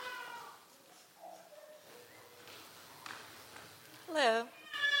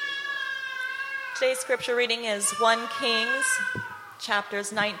Today's scripture reading is 1 Kings,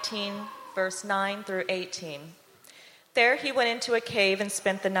 chapters 19, verse 9 through 18. There he went into a cave and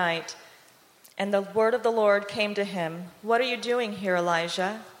spent the night. And the word of the Lord came to him, "What are you doing here,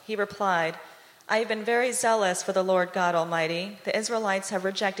 Elijah?" He replied, "I have been very zealous for the Lord God Almighty. The Israelites have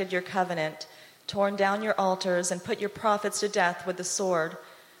rejected your covenant, torn down your altars, and put your prophets to death with the sword.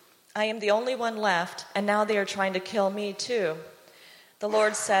 I am the only one left, and now they are trying to kill me too." The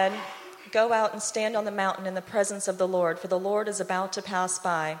Lord said, "Go out and stand on the mountain in the presence of the Lord, for the Lord is about to pass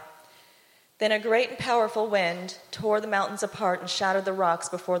by." Then a great and powerful wind tore the mountains apart and shattered the rocks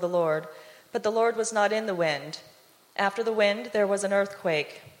before the Lord. But the Lord was not in the wind. After the wind there was an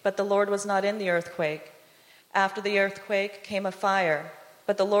earthquake, but the Lord was not in the earthquake. After the earthquake came a fire,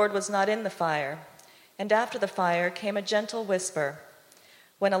 but the Lord was not in the fire. And after the fire came a gentle whisper.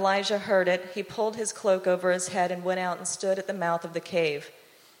 When Elijah heard it, he pulled his cloak over his head and went out and stood at the mouth of the cave.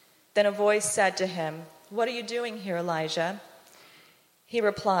 Then a voice said to him, "What are you doing here, Elijah?" He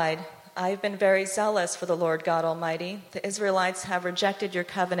replied, "I have been very zealous for the Lord God Almighty. The Israelites have rejected your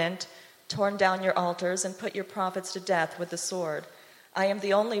covenant, torn down your altars, and put your prophets to death with the sword. I am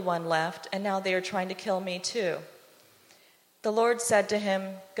the only one left, and now they are trying to kill me too." The Lord said to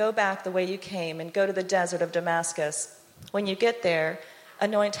him, "Go back the way you came and go to the desert of Damascus. When you get there,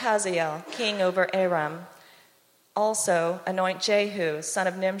 anoint Hazael, king over Aram. Also anoint Jehu, son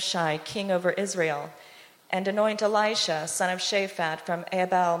of Nimshi, king over Israel. And anoint Elisha, son of Shaphat, from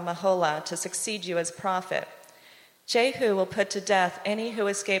Abel-Meholah, to succeed you as prophet. Jehu will put to death any who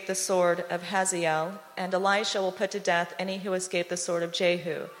escape the sword of Hazael, and Elisha will put to death any who escape the sword of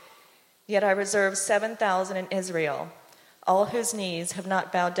Jehu. Yet I reserve 7,000 in Israel, all whose knees have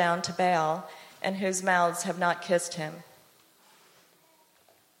not bowed down to Baal, and whose mouths have not kissed him."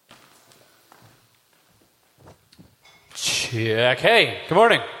 Check. Hey, good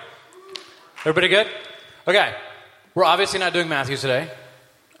morning. Everybody good? Okay. We're obviously not doing Matthew today.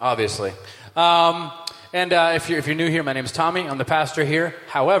 Obviously. If you're new here, my name's Tommy. I'm the pastor here.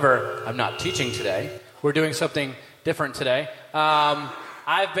 However, I'm not teaching today. We're doing something different today.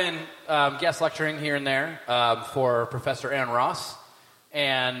 I've been guest lecturing here and there for Professor Aaron Ross,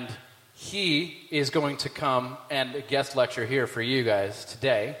 and he is going to come and guest lecture here for you guys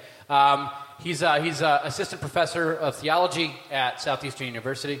today. He's assistant professor of theology at Southeastern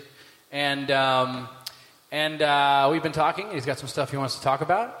University, and we've been talking. He's got some stuff he wants to talk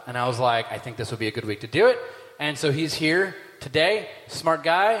about, and I was like, I think this would be a good week to do it. And so he's here today. Smart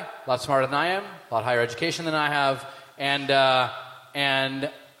guy, a lot smarter than I am, a lot higher education than I have, and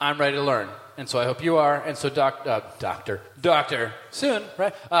I'm ready to learn. And so I hope you are. And so Doctor soon,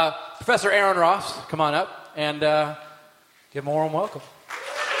 right? Professor Aaron Ross, come on up and give him a warm welcome.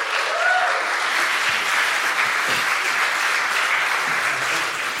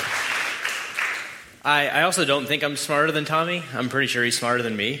 I also don't think I'm smarter than Tommy. I'm pretty sure he's smarter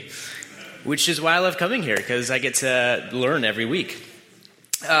than me, which is why I love coming here, because I get to learn every week.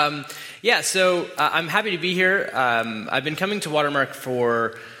 So I'm happy to be here. I've been coming to Watermark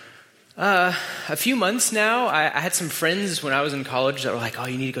for a few months now. I had some friends when I was in college that were like, "Oh,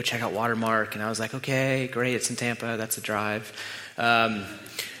 you need to go check out Watermark." And I was like, "Okay, great, it's in Tampa, that's a drive."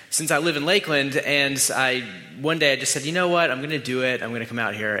 Since I live in Lakeland, and one day I just said, you know what, I'm going to do it. I'm going to come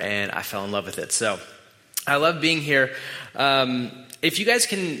out here, and I fell in love with it. So I love being here. If you guys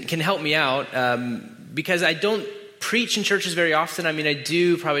can help me out, because I don't preach in churches very often. I mean, I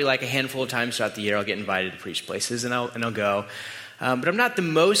do probably like a handful of times throughout the year. I'll get invited to preach places, and I'll go. But I'm not the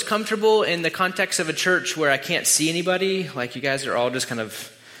most comfortable in the context of a church where I can't see anybody. Like, you guys are all just kind of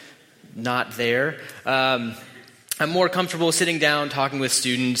not there. I'm more comfortable sitting down, talking with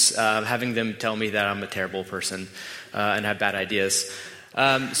students, having them tell me that I'm a terrible person and have bad ideas.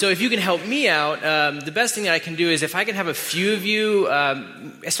 So if you can help me out, the best thing that I can do is if I can have a few of you,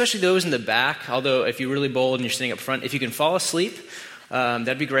 especially those in the back, although if you're really bold and you're sitting up front, if you can fall asleep,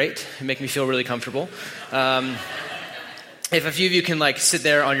 that'd be great. It'd make me feel really comfortable. If a few of you can sit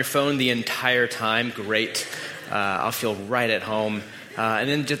there on your phone the entire time, great. I'll feel right at home. And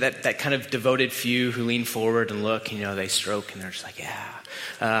then just that kind of devoted few who lean forward and look, they stroke and they're just like, yeah,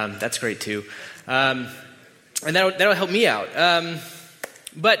 that's great too. And that'll help me out.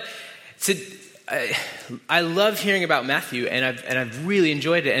 I love hearing about Matthew, and I've really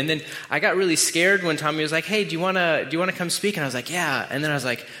enjoyed it. And then I got really scared when Tommy was like, "Hey, do you want to come speak?" And I was like, "Yeah." And then I was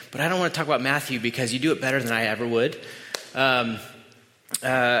like, "But I don't want to talk about Matthew because you do it better than I ever would." And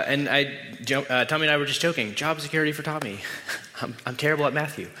Tommy and I were just joking. Job security for Tommy. I'm terrible at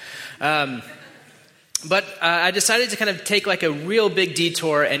Matthew. But I decided to kind of take a real big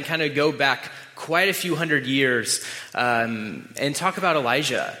detour and kind of go back quite a few hundred years and talk about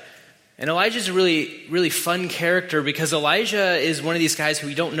Elijah. And Elijah's a really, really fun character because Elijah is one of these guys who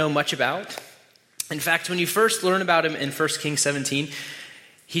we don't know much about. In fact, when you first learn about him in 1 Kings 17,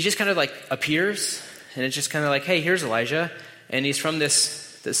 he just kind of like appears, and it's just kind of like, hey, here's Elijah, and he's from the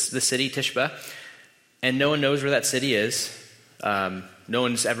city, Tishba, and no one knows where that city is. No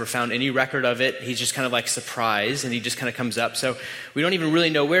one's ever found any record of it. He's just kind of like surprised, and he just kind of comes up. So we don't even really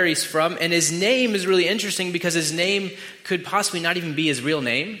know where he's from. And his name is really interesting because his name could possibly not even be his real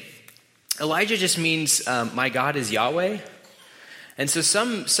name. Elijah just means, my God is Yahweh. And so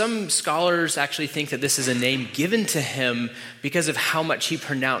some scholars actually think that this is a name given to him because of how much he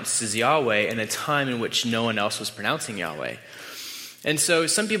pronounces Yahweh in a time in which no one else was pronouncing Yahweh. And so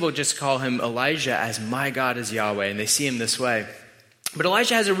some people just call him Elijah as my God is Yahweh, and they see him this way. But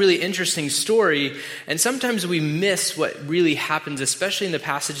Elijah has a really interesting story, and sometimes we miss what really happens, especially in the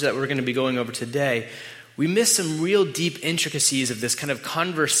passage that we're going to be going over today. We miss some real deep intricacies of this kind of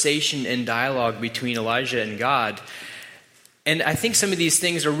conversation and dialogue between Elijah and God. And I think some of these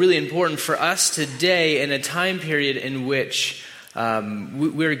things are really important for us today in a time period in which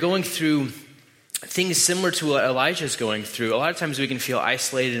we're going through things similar to what Elijah is going through. A lot of times we can feel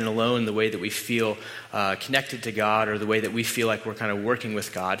isolated and alone the way that we feel connected to God, or the way that we feel like we're kind of working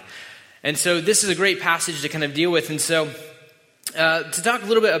with God. And so this is a great passage to kind of deal with. And so to talk a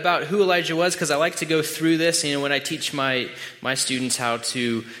little bit about who Elijah was, because I like to go through this, when I teach my students how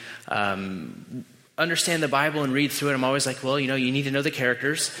to understand the Bible and read through it, I'm always like, well, you need to know the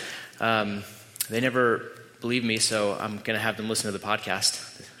characters. They never believe me, so I'm going to have them listen to the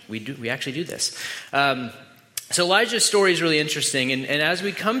podcast. We actually do this. So Elijah's story is really interesting, and as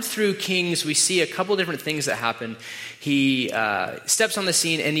we come through Kings, we see a couple different things that happen. He steps on the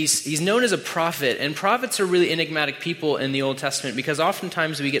scene, and he's known as a prophet, and prophets are really enigmatic people in the Old Testament because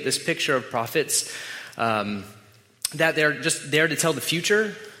oftentimes we get this picture of prophets that they're just there to tell the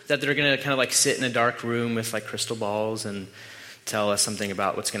future, that they're going to kind of like sit in a dark room with like crystal balls and tell us something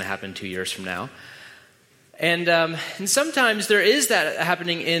about what's going to happen 2 years from now. And sometimes there is that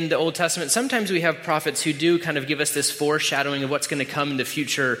happening in the Old Testament. Sometimes we have prophets who do kind of give us this foreshadowing of what's going to come in the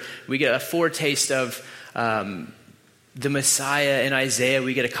future. We get a foretaste of the Messiah in Isaiah.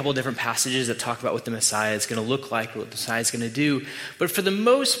 We get a couple different passages that talk about what the Messiah is going to look like, what the Messiah is going to do. But for the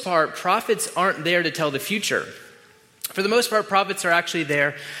most part, prophets aren't there to tell the future. For the most part, prophets are actually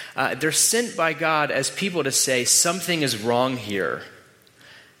there. They're sent by God as people to say something is wrong here,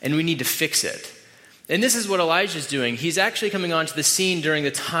 and we need to fix it. And this is what Elijah is doing. He's actually coming onto the scene during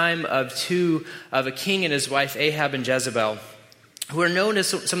the time of a king and his wife, Ahab and Jezebel, who are known as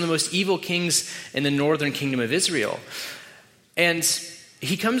some of the most evil kings in the northern kingdom of Israel. And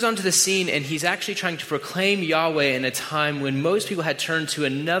he comes onto the scene, and he's actually trying to proclaim Yahweh in a time when most people had turned to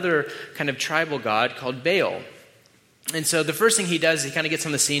another kind of tribal god called Baal. And so the first thing he does is he kind of gets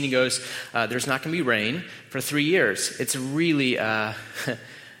on the scene and goes, there's not going to be rain for 3 years. It's really,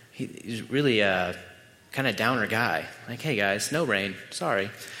 he's really kind of downer guy. Like, hey guys, no rain, sorry.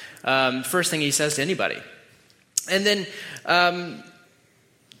 First thing he says to anybody. And then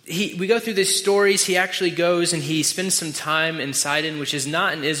we go through these stories. He actually goes and he spends some time in Sidon, which is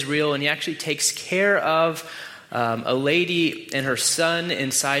not in Israel, and he actually takes care of a lady and her son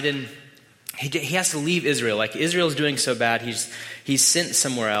in Sidon. He has to leave Israel. Like, Israel's doing so bad, he's sent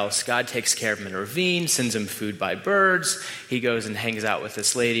somewhere else. God takes care of him in a ravine, sends him food by birds. He goes and hangs out with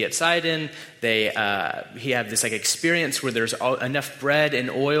this lady at Sidon. He have this like experience where there's enough bread and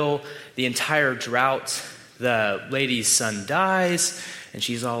oil. The entire drought, the lady's son dies, and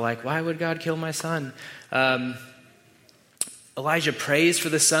she's all like, "Why would God kill my son?" Elijah prays for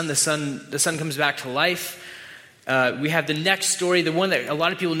the son. The son comes back to life. We have the next story. The one that a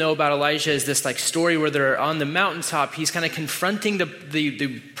lot of people know about Elijah is this like story where they're on the mountaintop. He's kind of confronting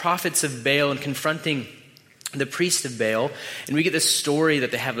the prophets of Baal and confronting the priest of Baal. And we get this story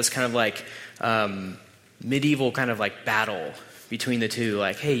that they have this kind of like medieval kind of like battle between the two.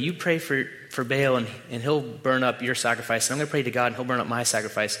 Like, hey, you pray for Baal and he'll burn up your sacrifice. And I'm going to pray to God and he'll burn up my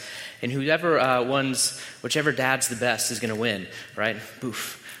sacrifice. And whichever dad's the best is going to win, right?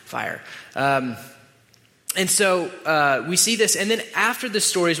 Boof, fire. And so we see this, and then after the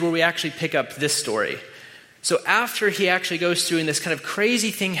story is where we actually pick up this story. So after he actually goes through and this kind of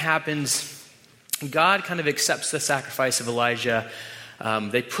crazy thing happens, God kind of accepts the sacrifice of Elijah.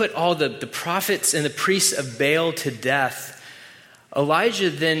 They put all the prophets and the priests of Baal to death. Elijah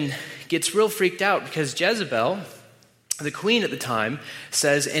then gets real freaked out because Jezebel, the queen at the time,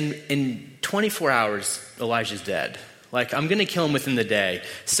 says in 24 hours, Elijah's dead. Like, I'm going to kill him within the day.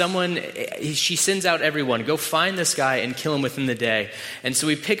 She sends out everyone, go find this guy and kill him within the day. And so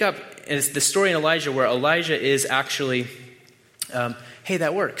we pick up the story in Elijah where Elijah is actually, hey,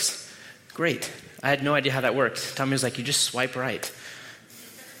 that works. Great. I had no idea how that worked. Tommy was like, you just swipe right.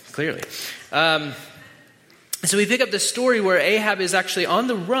 Clearly. So we pick up the story where Ahab is actually on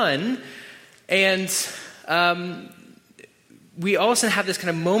the run, and we also have this kind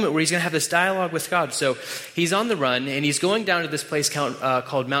of moment where he's going to have this dialogue with God. So he's on the run, and he's going down to this place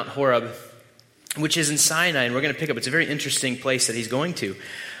called Mount Horeb, which is in Sinai, and we're going to pick up. It's a very interesting place that he's going to.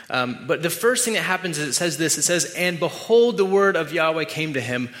 But the first thing that happens is it says this. It says, and behold, the word of Yahweh came to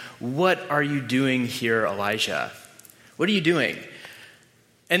him. What are you doing here, Elijah? What are you doing?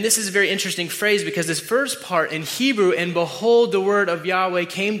 And this is a very interesting phrase because this first part in Hebrew, and behold, the word of Yahweh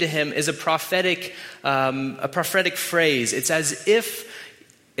came to him, is a prophetic phrase. It's as if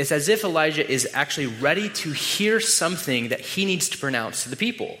Elijah is actually ready to hear something that he needs to pronounce to the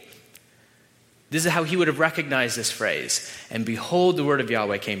people. This is how he would have recognized this phrase. And behold, the word of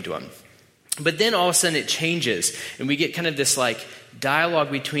Yahweh came to him. But then all of a sudden it changes, and we get kind of this like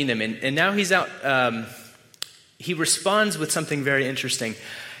dialogue between them. And now he's out. He responds with something very interesting.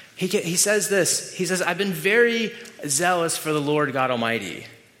 He says this. He says, I've been very zealous for the Lord God Almighty.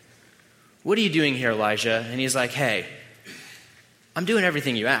 What are you doing here, Elijah? And he's like, hey, I'm doing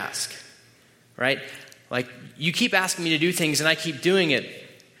everything you ask, right? Like, you keep asking me to do things, and I keep doing it.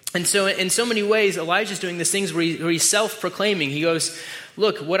 And so in so many ways, Elijah's doing these things where he's self-proclaiming. He goes,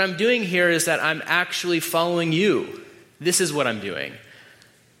 look, what I'm doing here is that I'm actually following you. This is what I'm doing.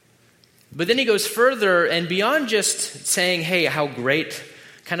 But then he goes further, and beyond just saying, hey, how great,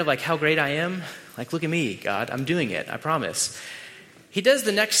 kind of like how great I am, like, look at me, God, I'm doing it, I promise. He does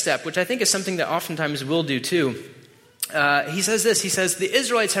the next step, which I think is something that oftentimes we'll do too. He says this, he says, the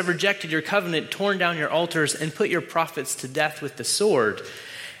Israelites have rejected your covenant, torn down your altars, and put your prophets to death with the sword.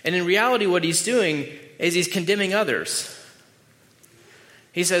 And in reality, what he's doing is he's condemning others.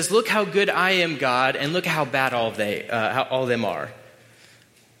 He says, look how good I am, God, and look how bad all of them are.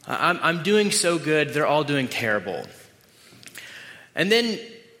 I'm doing so good, they're all doing terrible. And then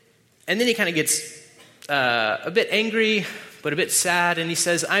he kind of gets a bit angry, but a bit sad, and he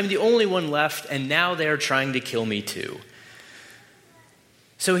says, I'm the only one left, and now they're trying to kill me too.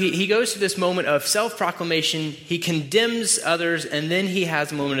 So he goes to this moment of self-proclamation, he condemns others, and then he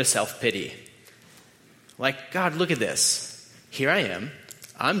has a moment of self-pity. Like, God, look at this. Here I am,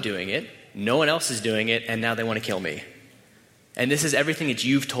 I'm doing it, no one else is doing it, and now they want to kill me. And this is everything that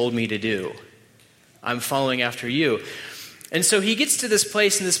you've told me to do. I'm following after you. And so he gets to this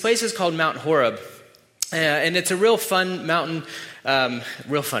place, and this place is called Mount Horeb. And it's a real fun mountain.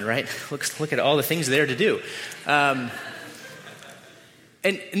 Real fun, right? Look at all the things there to do. And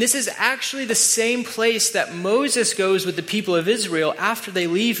this is actually the same place that Moses goes with the people of Israel after they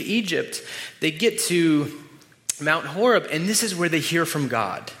leave Egypt. They get to Mount Horeb, and this is where they hear from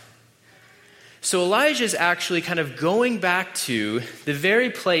God. So Elijah is actually kind of going back to the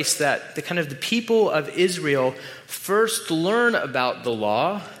very place that the people of Israel first learn about the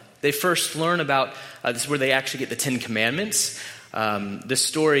law. They first learn about, this is where they actually get the Ten Commandments. The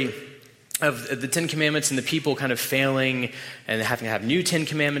story of the Ten Commandments and the people kind of failing and having to have new Ten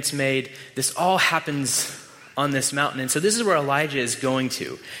Commandments made. This all happens on this mountain. And so this is where Elijah is going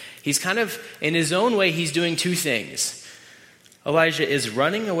to. He's kind of, in his own way, he's doing two things. Elijah is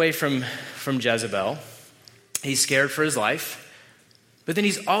running away from Jezebel. He's scared for his life. But then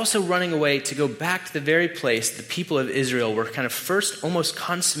he's also running away to go back to the very place the people of Israel were kind of first almost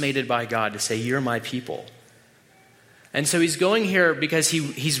consummated by God to say, you're my people. And so he's going here because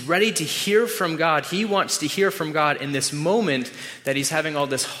he's ready to hear from God. He wants to hear from God in this moment that he's having all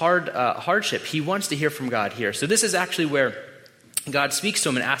this hardship. He wants to hear from God here. So this is actually where God speaks to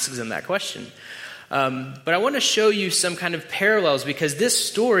him and asks him that question. But I want to show you some kind of parallels because this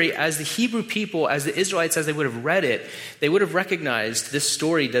story, as the Hebrew people, as the Israelites, as they would have read it, they would have recognized this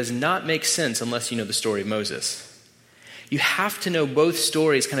story does not make sense unless you know the story of Moses. You have to know both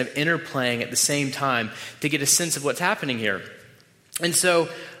stories kind of interplaying at the same time to get a sense of what's happening here. And so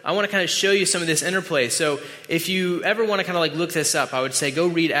I want to kind of show you some of this interplay. So if you ever want to kind of like look this up, I would say go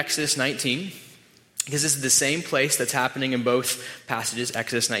read Exodus 19 because this is the same place that's happening in both passages,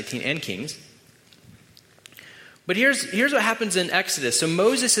 Exodus 19 and Kings. But here's what happens in Exodus. So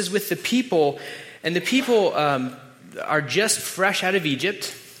Moses is with the people, and the people are just fresh out of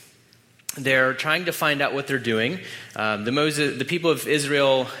Egypt. They're trying to find out what they're doing. The people of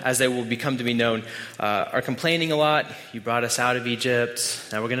Israel, as they will become to be known, are complaining a lot. You brought us out of Egypt.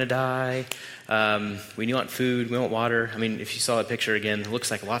 Now we're going to die. We want food. We want water. I mean, if you saw that picture again, it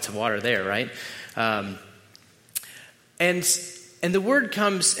looks like lots of water there, right? And And the word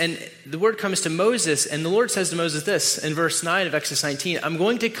comes to Moses, and the Lord says to Moses this in verse 9 of Exodus 19, I'm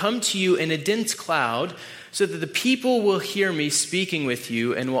going to come to you in a dense cloud so that the people will hear me speaking with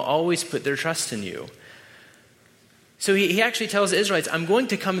you and will always put their trust in you. So he actually tells the Israelites, I'm going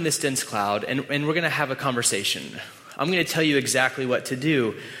to come in this dense cloud and we're going to have a conversation. I'm going to tell you exactly what to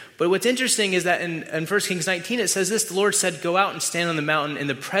do. But what's interesting is that in 1 Kings 19 it says this, the Lord said, go out and stand on the mountain in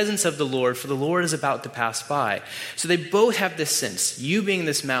the presence of the Lord, for the Lord is about to pass by. So they both have this sense, you being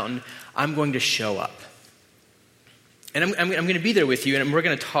this mountain, I'm going to show up. And I'm going to be there with you, and we're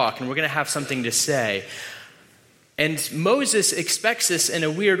going to talk, and we're going to have something to say. And Moses expects this in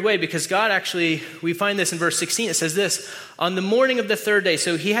a weird way, because God actually, we find this in verse 16, it says this, on the morning of the third day,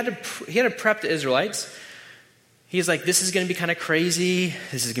 so he had to prep the Israelites. He's like, this is going to be kind of crazy.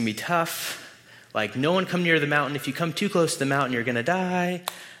 This is going to be tough. Like, no one come near the mountain. If you come too close to the mountain, you're going to die.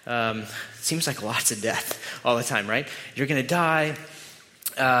 Seems like lots of death all the time, right? You're going to die.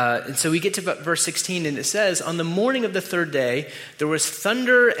 And so we get to verse 16, and it says, on the morning of the third day, there was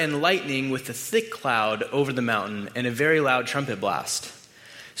thunder and lightning with a thick cloud over the mountain and a very loud trumpet blast.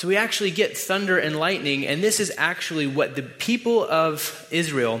 So we actually get thunder and lightning, and this is actually what the people of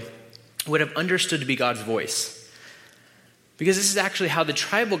Israel would have understood to be God's voice. Because this is actually how the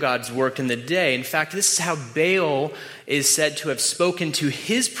tribal gods worked in the day. In fact, this is how Baal is said to have spoken to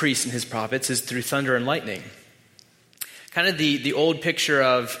his priests and his prophets, is through thunder and lightning. Kind of the old picture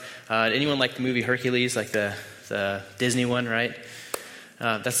of, anyone like the movie Hercules, like the Disney one, right?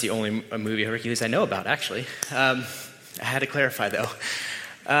 That's the only movie Hercules I know about, actually. I had to clarify,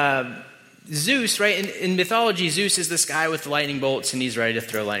 though. Zeus, right, in mythology, Zeus is this guy with the lightning bolts, and he's ready to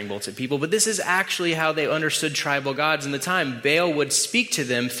throw lightning bolts at people. But this is actually how they understood tribal gods in the time. Baal would speak to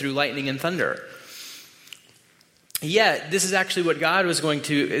them through lightning and thunder. Yet, this is actually what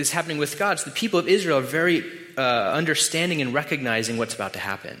is happening with God. So the people of Israel are very understanding and recognizing what's about to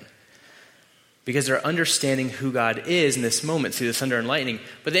happen, because they're understanding who God is in this moment through the thunder and lightning.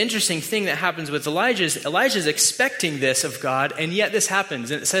 But the interesting thing that happens with Elijah is expecting this of God, and yet this happens.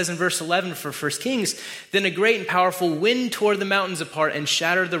 And it says in verse 11 for 1 Kings, then a great and powerful wind tore the mountains apart and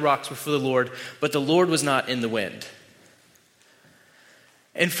shattered the rocks before the Lord, but the Lord was not in the wind.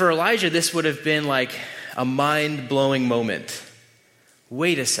 And for Elijah, this would have been like a mind-blowing moment.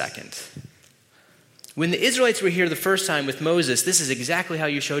 Wait a second. When the Israelites were here the first time with Moses, this is exactly how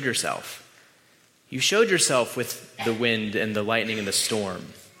you showed yourself. You showed yourself with the wind and the lightning and the storm.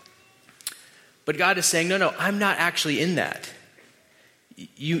 But God is saying, no, I'm not actually in that.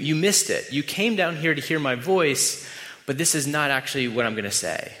 You missed it. You came down here to hear my voice, but this is not actually what I'm going to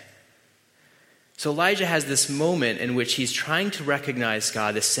say. So Elijah has this moment in which he's trying to recognize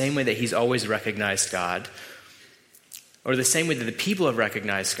God the same way that he's always recognized God, or the same way that the people have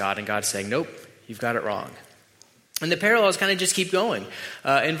recognized God, and God's saying, nope, you've got it wrong. And the parallels kind of just keep going.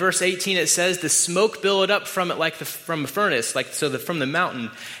 In verse 18 it says, the smoke billowed up from it from a furnace, from the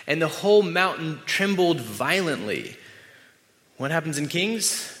mountain, and the whole mountain trembled violently. What happens in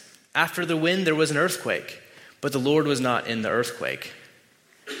Kings? After the wind there was an earthquake, but the Lord was not in the earthquake.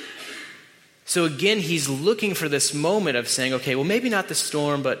 So again, he's looking for this moment of saying, okay, well maybe not the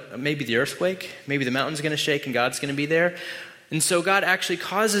storm, but maybe the earthquake, maybe the mountain's going to shake and God's going to be there. And so God actually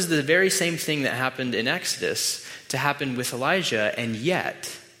causes the very same thing that happened in Exodus to happen with Elijah, and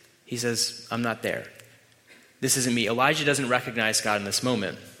yet he says, I'm not there. This isn't me. Elijah doesn't recognize God in this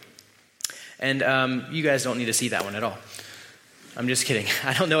moment. And you guys don't need to see that one at all. I'm just kidding.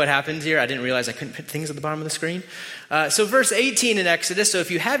 I don't know what happened here. I didn't realize I couldn't put things at the bottom of the screen. So verse 18 in Exodus, so if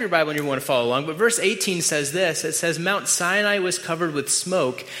you have your Bible and you want to follow along, but verse 18 says this. It says, Mount Sinai was covered with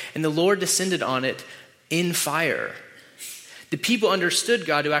smoke, and the Lord descended on it in fire. The people understood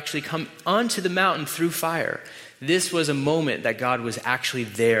God to actually come onto the mountain through fire. This was a moment that God was actually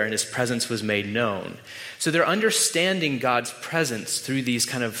there and his presence was made known. So they're understanding God's presence through these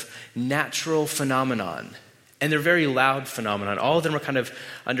kind of natural phenomenon. And they're very loud phenomenon. All of them are kind of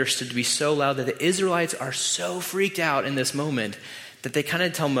understood to be so loud that the Israelites are so freaked out in this moment that they kind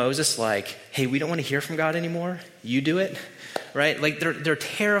of tell Moses like, hey, we don't want to hear from God anymore. You do it, right? Like they're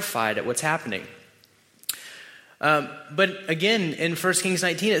terrified at what's happening. But again, in 1 Kings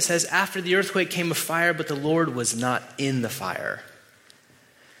 19, it says, after the earthquake came a fire, but the Lord was not in the fire.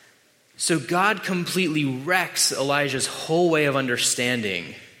 So God completely wrecks Elijah's whole way of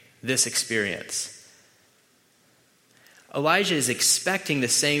understanding this experience. Elijah is expecting the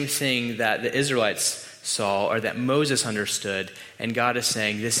same thing that the Israelites saw or that Moses understood, and God is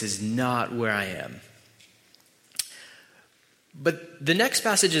saying, this is not where I am. But the next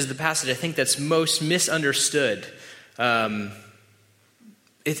passage is the passage I think that's most misunderstood.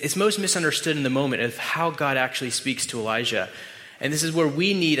 It's most misunderstood in the moment of how God actually speaks to Elijah. And this is where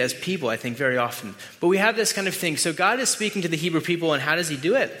we need as people, I think, very often. But we have this kind of thing. So God is speaking to the Hebrew people, and how does he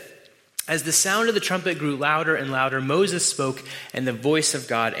do it? As the sound of the trumpet grew louder and louder, Moses spoke, and the voice of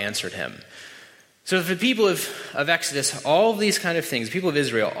God answered him. So for the people of Exodus, all of these kind of things, people of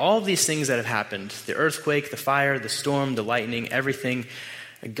Israel, all of these things that have happened, the earthquake, the fire, the storm, the lightning, everything,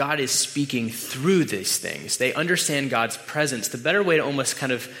 God is speaking through these things. They understand God's presence. The better way to almost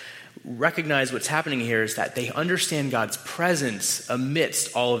kind of recognize what's happening here is that they understand God's presence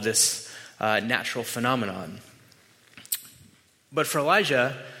amidst all of this natural phenomenon. But for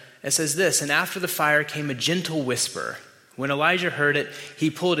Elijah, it says this, and after the fire came a gentle whisper. When Elijah heard it, he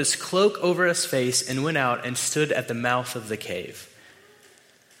pulled his cloak over his face and went out and stood at the mouth of the cave.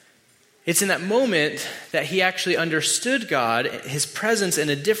 It's in that moment that he actually understood God, his presence, in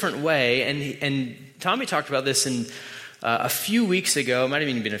a different way. And Tommy talked about this in a few weeks ago, it might have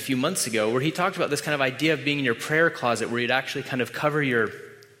even been a few months ago, where he talked about this kind of idea of being in your prayer closet, where you'd actually kind of cover your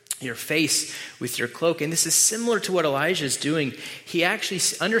face with your cloak. And this is similar to what Elijah is doing. He actually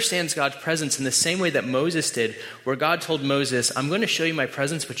understands God's presence in the same way that Moses did, where God told Moses, I'm going to show you my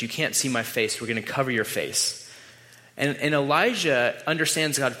presence, but you can't see my face. We're going to cover your face. And Elijah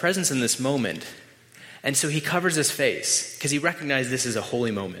understands God's presence in this moment. And so he covers his face because he recognized this is a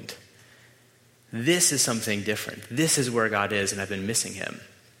holy moment. This is something different. This is where God is, and I've been missing him.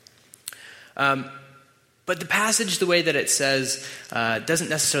 But the passage, the way that it says, doesn't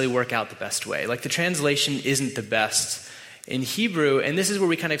necessarily work out the best way. Like the translation isn't the best in Hebrew, and this is where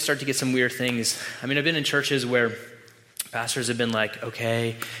we kind of start to get some weird things. I mean, I've been in churches where pastors have been like,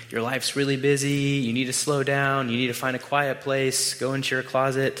 okay, your life's really busy, you need to slow down, you need to find a quiet place, go into your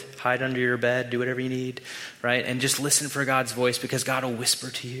closet, hide under your bed, do whatever you need, right? And just listen for God's voice because God will whisper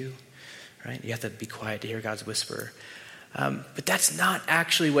to you, right? You have to be quiet to hear God's whisper. But that's not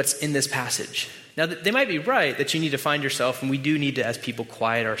actually what's in this passage. Now, they might be right that you need to find yourself, and we do need to, as people,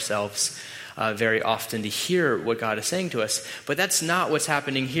 quiet ourselves very often to hear what God is saying to us. But that's not what's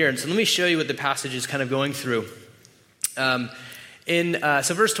happening here. And so let me show you what the passage is kind of going through. So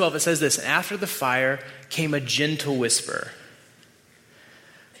verse 12, it says this, and after the fire came a gentle whisper.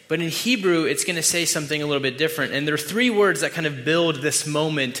 But in Hebrew, it's going to say something a little bit different. And there are three words that kind of build this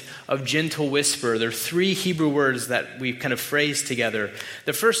moment of gentle whisper. There are three Hebrew words that we kind of phrase together.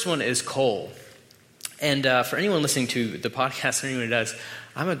 The first one is kol. And for anyone listening to the podcast, or anyone who does,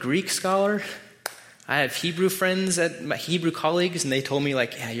 I'm a Greek scholar. I have Hebrew friends, my Hebrew colleagues, and they told me,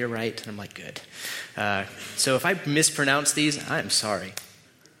 like, yeah, you're right. And I'm like, good. So if I mispronounce these, I'm sorry.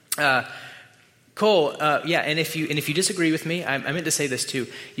 Cole, and if you disagree with me, I meant to say this too.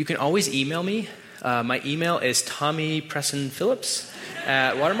 You can always email me. My email is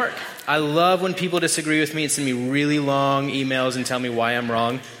TommyPrestonPhillips@Watermark. I love when people disagree with me and send me really long emails and tell me why I'm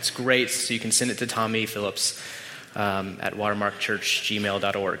wrong. It's great. So you can send it to Tommy Phillips at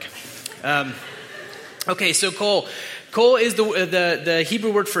watermarkchurchgmail.org. Okay, so Cole is the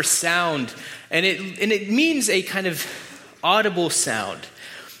Hebrew word for sound, and it means a kind of audible sound.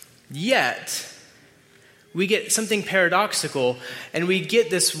 Yet we get something paradoxical, and we get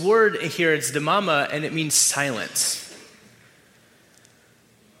this word here, it's damama, and it means silence.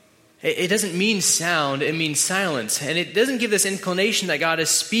 It doesn't mean sound, it means silence. And it doesn't give this inclination that God is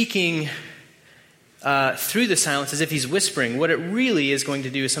speaking through the silence as if he's whispering. What it really is going to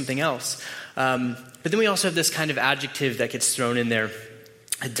do is something else. But then we also have this kind of adjective that gets thrown in there,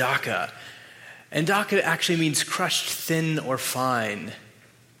 daka. And daka actually means crushed thin or fine.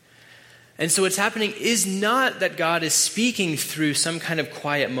 And so what's happening is not that God is speaking through some kind of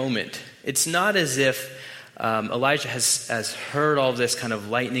quiet moment. It's not as if Elijah has heard all this kind of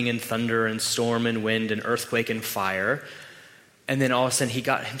lightning and thunder and storm and wind and earthquake and fire. And then all of a sudden he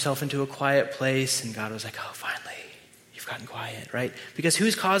got himself into a quiet place and God was like, oh, finally, you've gotten quiet, right? Because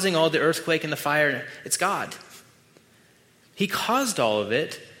who's causing all the earthquake and the fire? It's God. He caused all of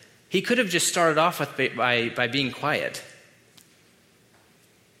it. He could have just started off by being quiet.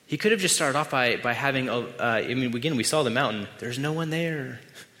 He could have just started off by having, again, we saw the mountain. There's no one there.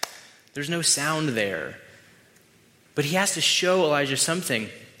 There's no sound there. But he has to show Elijah something.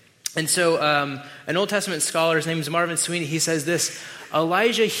 And so an Old Testament scholar, his name is Marvin Sweeney, he says this,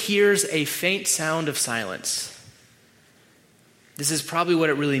 Elijah hears a faint sound of silence. This is probably what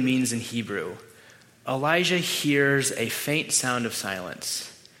it really means in Hebrew. Elijah hears a faint sound of silence.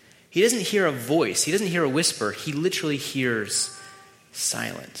 He doesn't hear a voice. He doesn't hear a whisper. He literally hears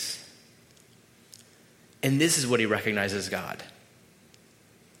silence. And this is what he recognizes God.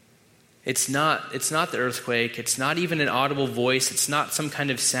 It's not the earthquake. It's not even an audible voice. It's not some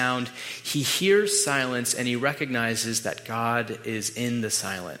kind of sound. He hears silence and he recognizes that God is in the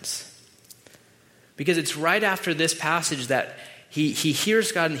silence. Because it's right after this passage that he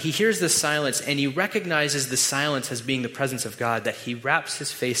hears God, and he hears the silence, and he recognizes the silence as being the presence of God, that he wraps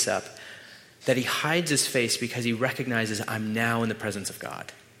his face up, that he hides his face because he recognizes, I'm now in the presence of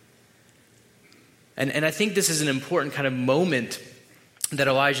God. And I think this is an important kind of moment that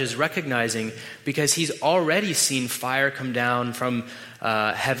Elijah is recognizing, because he's already seen fire come down from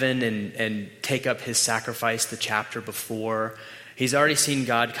heaven and take up his sacrifice the chapter before. He's already seen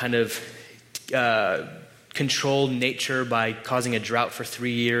God kind of control nature by causing a drought for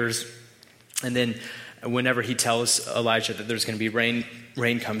 3 years. And then whenever he tells Elijah that there's going to be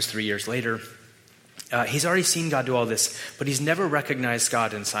rain comes 3 years later. He's already seen God do all this, but he's never recognized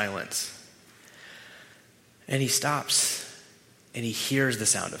God in silence. And he stops and he hears the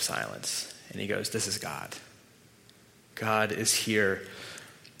sound of silence. And he goes, this is God. God is here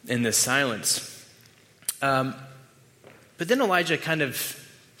in this silence. But then Elijah kind of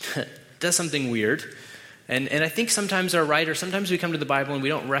does something weird. And I think sometimes sometimes we come to the Bible and we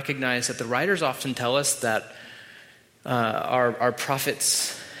don't recognize that the writers often tell us that our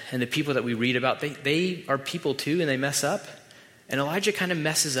prophets and the people that we read about, they are people too, and they mess up. And Elijah kind of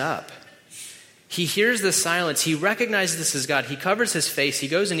messes up. He hears the silence. He recognizes this as God. He covers his face. He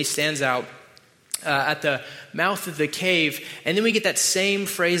goes and he stands out at the mouth of the cave. And then we get that same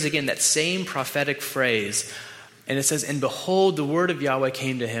phrase again, that same prophetic phrase. And it says, and behold, the word of Yahweh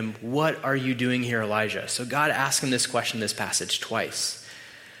came to him. What are you doing here, Elijah? So God asked him this question in this passage twice.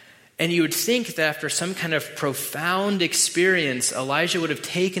 And you would think that after some kind of profound experience, Elijah would have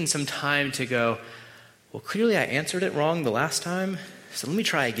taken some time to go, well, clearly I answered it wrong the last time, so let me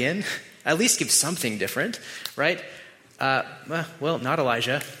try again. At least give something different, right? Well, not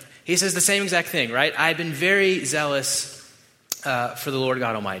Elijah. He says the same exact thing, right? I've been very zealous for the Lord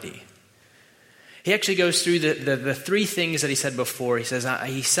God Almighty. He actually goes through the three things that he said before. He says,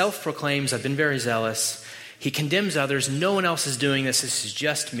 he self-proclaims, I've been very zealous. He condemns others. No one else is doing this. This is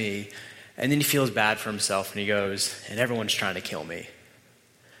just me. And then he feels bad for himself and he goes, and everyone's trying to kill me.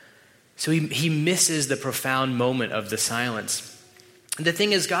 So he misses the profound moment of the silence. And the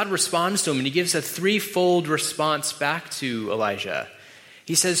thing is, God responds to him and he gives a threefold response back to Elijah.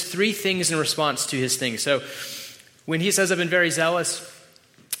 He says three things in response to his thing. So when he says, I've been very zealous,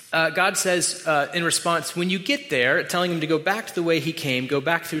 God says in response, when you get there, telling him to go back to the way he came, go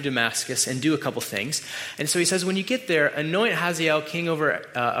back through Damascus and do a couple things. And so he says, when you get there, anoint Hazael king over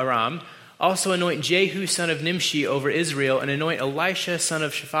Aram, also anoint Jehu son of Nimshi over Israel, and anoint Elisha son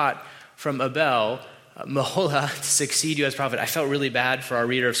of Shaphat from Abel, Maholah, to succeed you as prophet. I felt really bad for our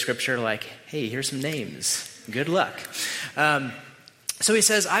reader of scripture, like, hey, here's some names. Good luck. So he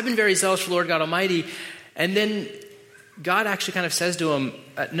says, I've been very zealous for the Lord God Almighty. And then God actually kind of says to him,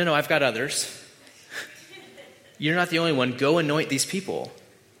 no, I've got others. You're not the only one. Go anoint these people.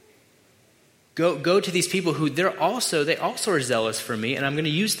 Go to these people who they also are zealous for me, and I'm going to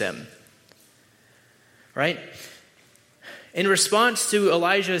use them. Right? In response to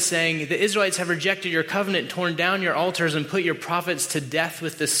Elijah saying, the Israelites have rejected your covenant, torn down your altars, and put your prophets to death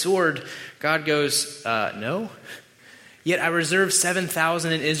with the sword, God goes, no. Yet I reserve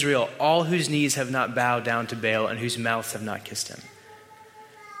 7,000 in Israel, all whose knees have not bowed down to Baal and whose mouths have not kissed him.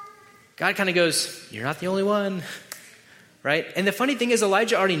 God kind of goes, you're not the only one, right? And the funny thing is,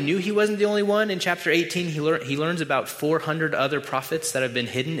 Elijah already knew he wasn't the only one. In chapter 18, he learns about 400 other prophets that have been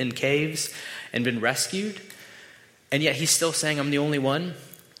hidden in caves and been rescued. And yet he's still saying, I'm the only one.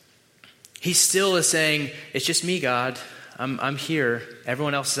 He still is saying, it's just me, God. I'm here.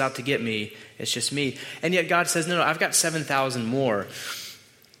 Everyone else is out to get me. It's just me. And yet God says, no, I've got 7,000 more.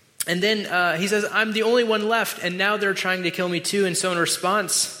 And then he says, I'm the only one left, and now they're trying to kill me too. And so in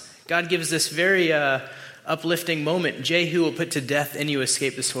response, God gives this very uplifting moment. Jehu will put to death any who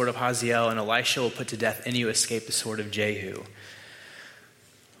escape the sword of Hazael, and Elisha will put to death any who escape the sword of Jehu.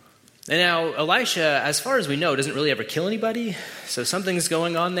 And now Elisha, as far as we know, doesn't really ever kill anybody, so something's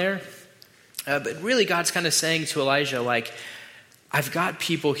going on there. But really God's kind of saying to Elijah, like, I've got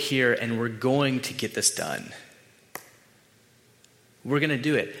people here and we're going to get this done. We're going to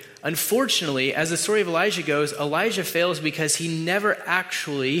do it. Unfortunately, as the story of Elijah goes, Elijah fails because he never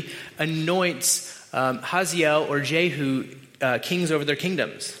actually anoints Hazael or Jehu kings over their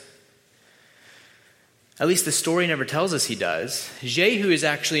kingdoms. At least the story never tells us he does. Jehu is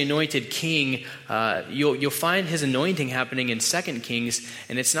actually anointed king. You'll find his anointing happening in 2 Kings,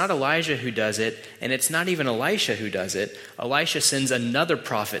 and it's not Elijah who does it, and it's not even Elisha who does it. Elisha sends another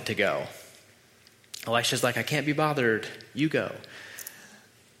prophet to go. Elisha's like, I can't be bothered. You go.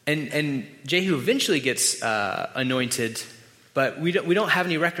 And Jehu eventually gets anointed, but we don't have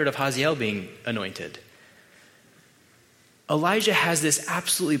any record of Hazael being anointed. Elijah has this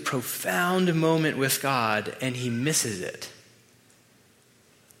absolutely profound moment with God, and he misses it.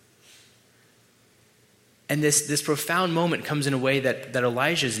 And this profound moment comes in a way that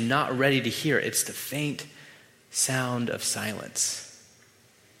Elijah is not ready to hear. It's the faint sound of silence.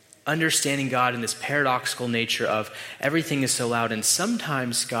 Understanding God in this paradoxical nature of everything is so loud, and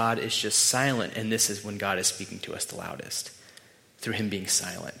sometimes God is just silent, and this is when God is speaking to us the loudest, through him being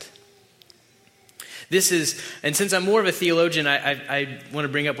silent. And since I'm more of a theologian, I want to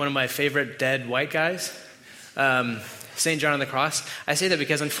bring up one of my favorite dead white guys, St. John on the Cross. I say that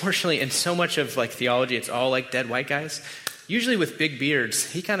because unfortunately in so much of like theology, it's all like dead white guys. Usually with big beards,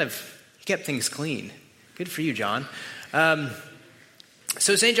 he kept things clean. Good for you, John.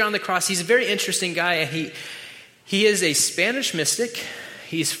 So St. John on the Cross, he's a very interesting guy. And he is a Spanish mystic.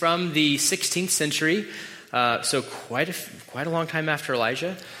 He's from the 16th century, so quite a long time after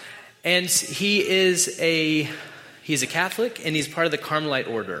Elijah. And he's a Catholic, and he's part of the Carmelite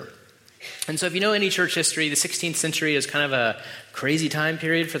order. And so if you know any church history, the 16th century is kind of a crazy time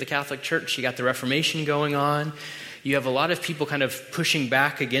period for the Catholic Church. You got the Reformation going on. You have a lot of people kind of pushing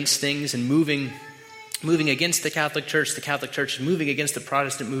back against things and moving against the Catholic Church. The Catholic Church is moving against the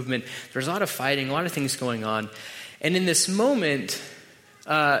Protestant movement. There's a lot of fighting, a lot of things going on. And in this moment,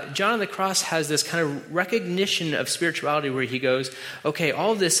 John on the Cross has this kind of recognition of spirituality where he goes, okay,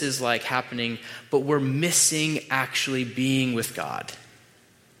 all this is like happening, but we're missing actually being with God.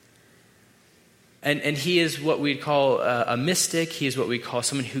 And he is what we'd call a mystic. He is what we call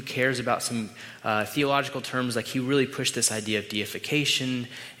someone who cares about some theological terms. Like he really pushed this idea of deification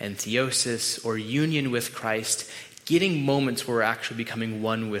and theosis, or union with Christ, getting moments where we're actually becoming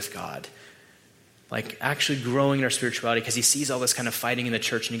one with God. Like actually growing in our spirituality, because he sees all this kind of fighting in the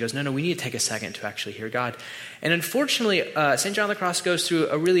church and he goes, no, we need to take a second to actually hear God. And unfortunately, St. John of the Cross goes through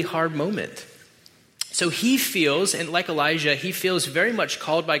a really hard moment. So he feels, and like Elijah, he feels very much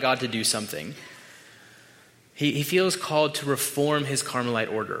called by God to do something. He feels called to reform his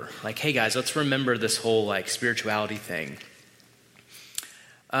Carmelite order. Like, hey guys, let's remember this whole like spirituality thing.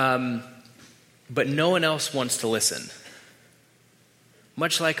 But no one else wants to listen.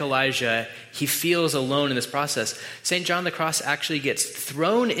 Much like Elijah, he feels alone in this process. St. John the Cross actually gets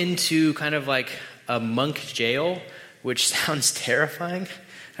thrown into kind of like a monk jail, which sounds terrifying.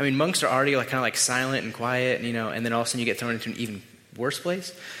 I mean, monks are already like kind of like silent and quiet, and then all of a sudden you get thrown into an even worse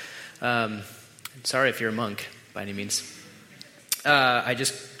place. Sorry if you're a monk, by any means. I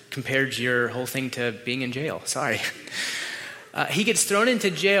just compared your whole thing to being in jail. Sorry. He gets thrown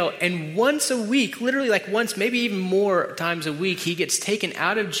into jail, and once a week, literally like once, maybe even more times a week, he gets taken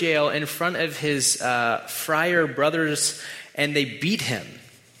out of jail in front of his friar brothers, and they beat him.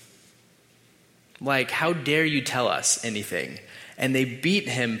 Like, how dare you tell us anything? And they beat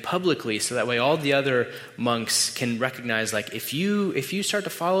him publicly, so that way all the other monks can recognize, like, if you start to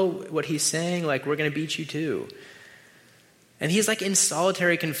follow what he's saying, like, we're going to beat you too. And he's like in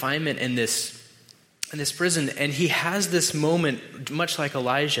solitary confinement in this prison, and he has this moment, much like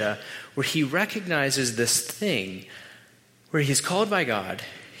Elijah, where he recognizes this thing, where he's called by God.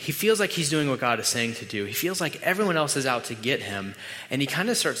 He feels like he's doing what God is saying to do. He feels like everyone else is out to get him, and he kind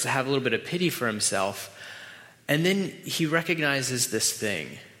of starts to have a little bit of pity for himself. And then he recognizes this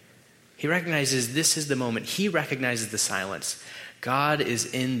thing. He recognizes this is the moment. He recognizes the silence. God is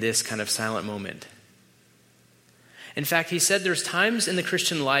in this kind of silent moment. In fact, he said there's times in the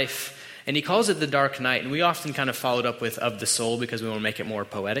Christian life, and he calls it the dark night, and we often kind of followed up with of the soul because we want to make it more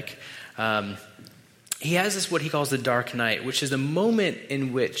poetic. He has this, what he calls the dark night, which is a moment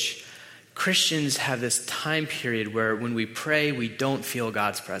in which Christians have this time period where when we pray, we don't feel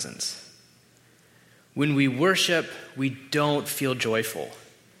God's presence. When we worship, we don't feel joyful.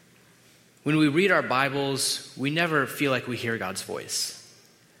 When we read our Bibles, we never feel like we hear God's voice.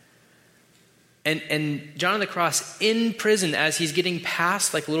 And John on the Cross, in prison, as he's getting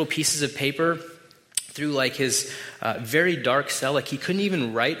past like little pieces of paper through like his very dark cell, like he couldn't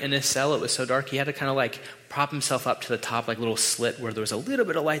even write in his cell, it was so dark, he had to kind of like prop himself up to the top, like little slit where there was a little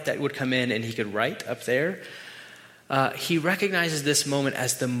bit of light that would come in and he could write up there. He recognizes this moment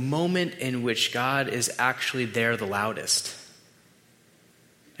as the moment in which God is actually there the loudest.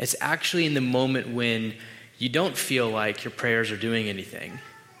 It's actually in the moment when you don't feel like your prayers are doing anything.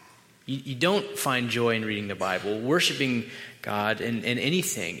 You don't find joy in reading the Bible, worshiping God in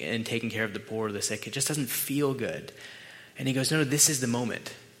anything, and taking care of the poor or the sick. It just doesn't feel good. And he goes, no, this is the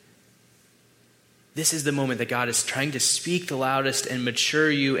moment. This is the moment that God is trying to speak the loudest and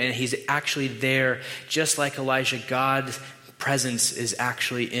mature you, and he's actually there. Just like Elijah, God's presence is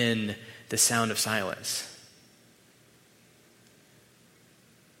actually in the sound of silence.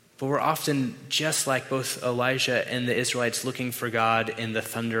 But we're often just like both Elijah and the Israelites, looking for God in the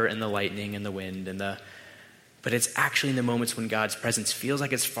thunder and the lightning and the wind and the But it's actually in the moments when God's presence feels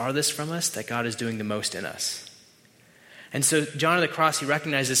like it's farthest from us that God is doing the most in us. And so John of the Cross, he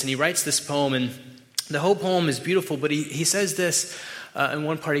recognized this and he writes this poem, and the whole poem is beautiful, but he says this in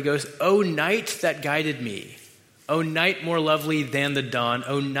one part. He goes, "O night that guided me, O night more lovely than the dawn,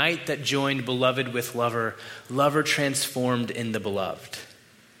 O night that joined beloved with lover, lover transformed in the beloved."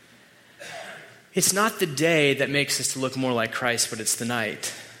 It's not the day that makes us to look more like Christ, but it's the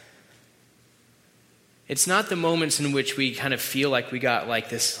night. It's not the moments in which we kind of feel like we got like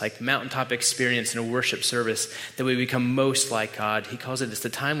this like mountaintop experience in a worship service that we become most like God. He calls it's the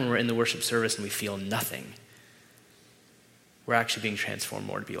time when we're in the worship service and we feel nothing. We're actually being transformed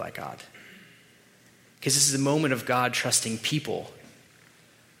more to be like God. Because this is a moment of God trusting people.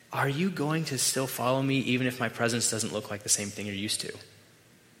 Are you going to still follow me even if my presence doesn't look like the same thing you're used to?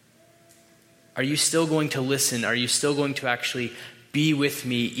 Are you still going to listen? Are you still going to actually be with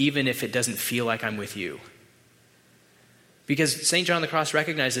me even if it doesn't feel like I'm with you? Because St. John of the Cross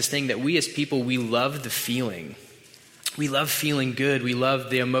recognized this thing that we as people, we love the feeling. We love feeling good. We love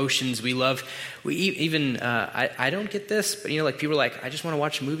the emotions. I don't get this, but like people are like, I just want to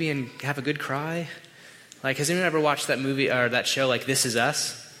watch a movie and have a good cry. Like, has anyone ever watched that movie or that show like This Is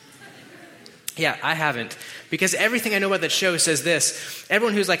Us? Yeah, I haven't. Because everything I know about that show says this.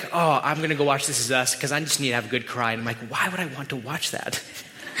 Everyone who's like, oh, I'm going to go watch This Is Us because I just need to have a good cry. And I'm like, why would I want to watch that?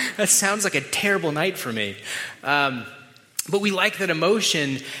 That sounds like a terrible night for me. But we like that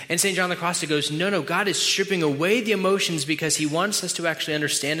emotion. And St. John of the Cross goes, no, God is stripping away the emotions because he wants us to actually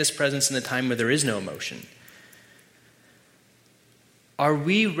understand his presence in a time where there is no emotion. Are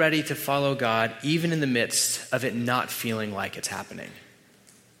we ready to follow God even in the midst of it not feeling like it's happening?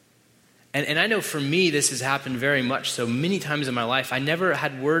 And I know for me, this has happened very much so many times in my life. I never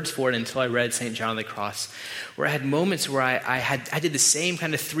had words for it until I read St. John of the Cross, where I had moments where I did the same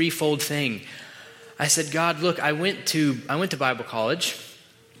kind of threefold thing. I said, God, look, I went to Bible college.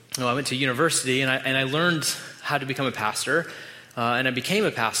 I went to university, and I learned how to become a pastor, and I became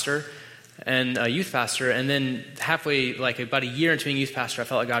a pastor and a youth pastor. And then halfway, like about a year into being a youth pastor, I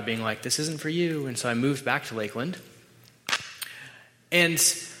felt like God being like, this isn't for you. And so I moved back to Lakeland. And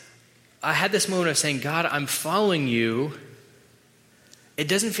I had this moment of saying, God, I'm following you. It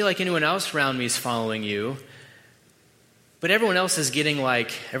doesn't feel like anyone else around me is following you. But everyone else is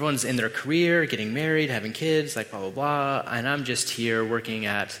everyone's in their career, getting married, having kids, like blah, blah, blah. And I'm just here working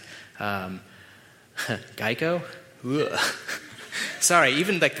at Geico. Sorry,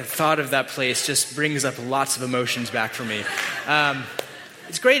 even like the thought of that place just brings up lots of emotions back for me.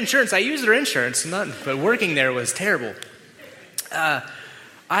 It's great insurance. I use their insurance, but working there was terrible.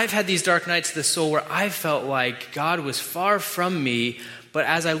 I've had these dark nights of the soul where I felt like God was far from me, but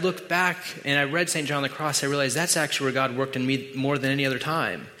as I looked back and I read St. John of the Cross, I realized that's actually where God worked in me more than any other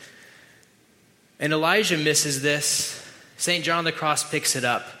time. And Elijah misses this. St. John of the Cross picks it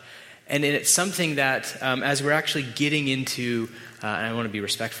up. And it's something that as we're actually getting into, and I want to be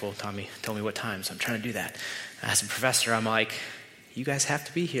respectful, Tommy told me what time, so I'm trying to do that. As a professor, I'm like, you guys have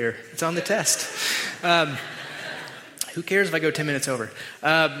to be here. It's on the test. Who cares if I go 10 minutes over?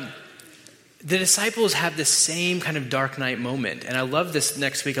 The disciples have the same kind of dark night moment. And I love this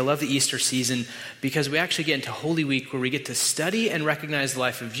next week. I love the Easter season because we actually get into Holy Week where we get to study and recognize the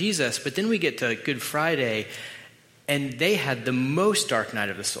life of Jesus. But then we get to Good Friday and they had the most dark night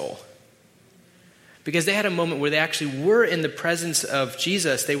of the soul. Because they had a moment where they actually were in the presence of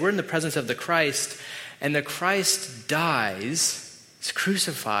Jesus. They were in the presence of the Christ. And the Christ dies, is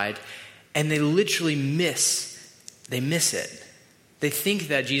crucified, and they literally miss it. They think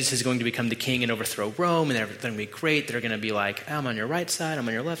that Jesus is going to become the king and overthrow Rome, and they're going to be great. They're going to be like, I'm on your right side, I'm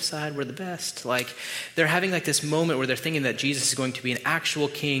on your left side, we're the best. Like, they're having like this moment where they're thinking that Jesus is going to be an actual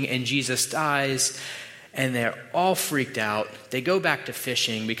king, and Jesus dies, and they're all freaked out. They go back to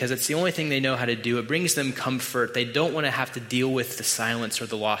fishing because it's the only thing they know how to do. It brings them comfort. They don't want to have to deal with the silence or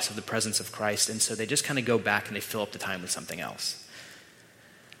the loss of the presence of Christ, and so they just kind of go back and they fill up the time with something else.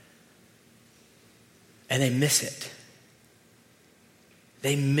 And they miss it.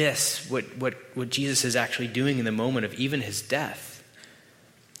 They miss what Jesus is actually doing in the moment of even his death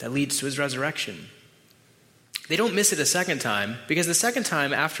that leads to his resurrection. They don't miss it a second time because the second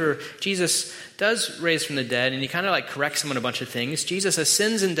time after Jesus does raise from the dead and he kind of like corrects them on a bunch of things, Jesus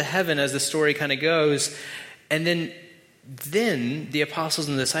ascends into heaven as the story kind of goes. And then the apostles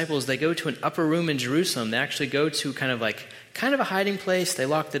and the disciples, they go to an upper room in Jerusalem. They actually go to kind of a hiding place. They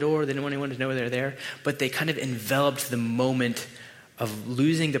lock the door. They didn't want anyone to know they're there. But they kind of enveloped the moment of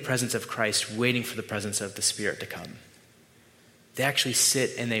losing the presence of Christ, waiting for the presence of the Spirit to come. They actually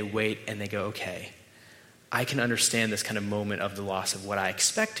sit and they wait and they go, okay, I can understand this kind of moment of the loss of what I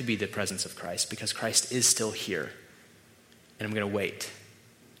expect to be the presence of Christ, because Christ is still here. And I'm going to wait.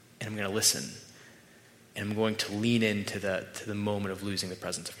 And I'm going to listen. And I'm going to lean into the moment of losing the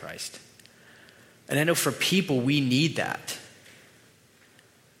presence of Christ. And I know for people, we need that.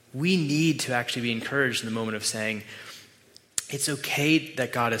 We need to actually be encouraged in the moment of saying, it's okay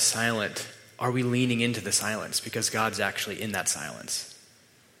that God is silent. Are we leaning into the silence? Because God's actually in that silence.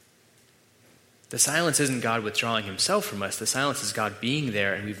 The silence isn't God withdrawing himself from us. The silence is God being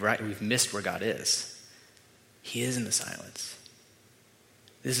there, and we've missed where God is. He is in the silence.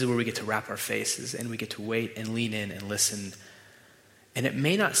 This is where we get to wrap our faces, and we get to wait and lean in and listen. And it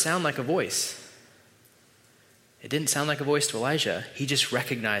may not sound like a voice. It didn't sound like a voice to Elijah. He just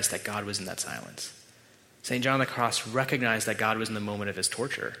recognized that God was in that silence. St. John the Cross recognized that God was in the moment of his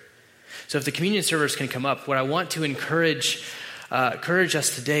torture. So if the communion servers can come up, what I want to encourage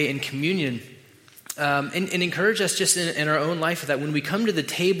us today in communion, and encourage us just in our own life, that when we come to the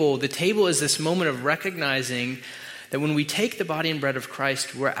table is this moment of recognizing that when we take the body and bread of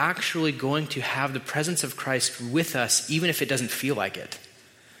Christ, we're actually going to have the presence of Christ with us, even if it doesn't feel like it.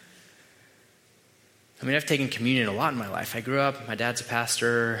 I mean, I've taken communion a lot in my life. I grew up, my dad's a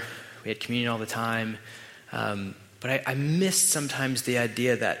pastor, we had communion all the time. But I missed sometimes the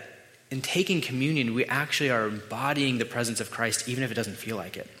idea that in taking communion, we actually are embodying the presence of Christ, even if it doesn't feel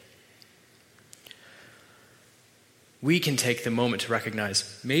like it. We can take the moment to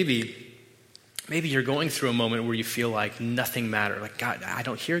recognize maybe you're going through a moment where you feel like nothing matters. Like, God, I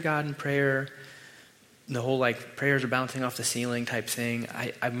don't hear God in prayer. The whole prayers are bouncing off the ceiling type thing.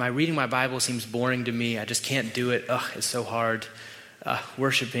 My reading my Bible seems boring to me. I just can't do it. It's so hard.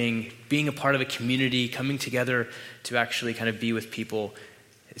 Worshiping, being a part of a community, coming together to actually kind of be with people,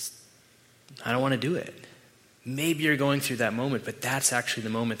 I don't want to do it. Maybe you're going through that moment, but that's actually the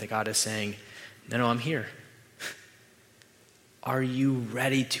moment that God is saying, no, I'm here. Are you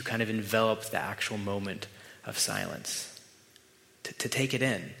ready to kind of envelop the actual moment of silence? To take it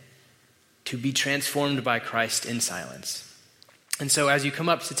in? To be transformed by Christ in silence? And so as you come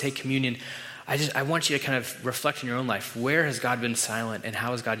up to take communion, I want you to kind of reflect in your own life. Where has God been silent, and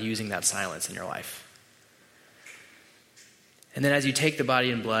how is God using that silence in your life? And then as you take the body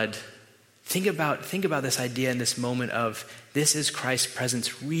and blood, think about this idea in this moment of this is Christ's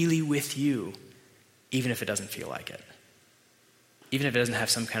presence really with you, even if it doesn't feel like it. Even if it doesn't have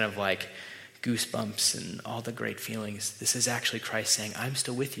some kind of goosebumps and all the great feelings, this is actually Christ saying, I'm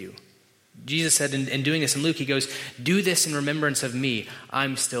still with you. Jesus said in doing this in Luke, he goes, do this in remembrance of me.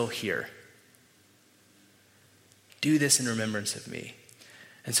 I'm still here. Do this in remembrance of me.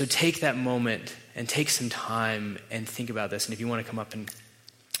 And so take that moment and take some time and think about this. And if you want to come up and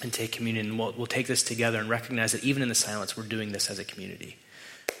take communion, we'll take this together and recognize that even in the silence, we're doing this as a community.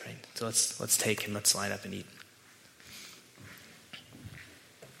 Right? So let's take and let's line up and eat.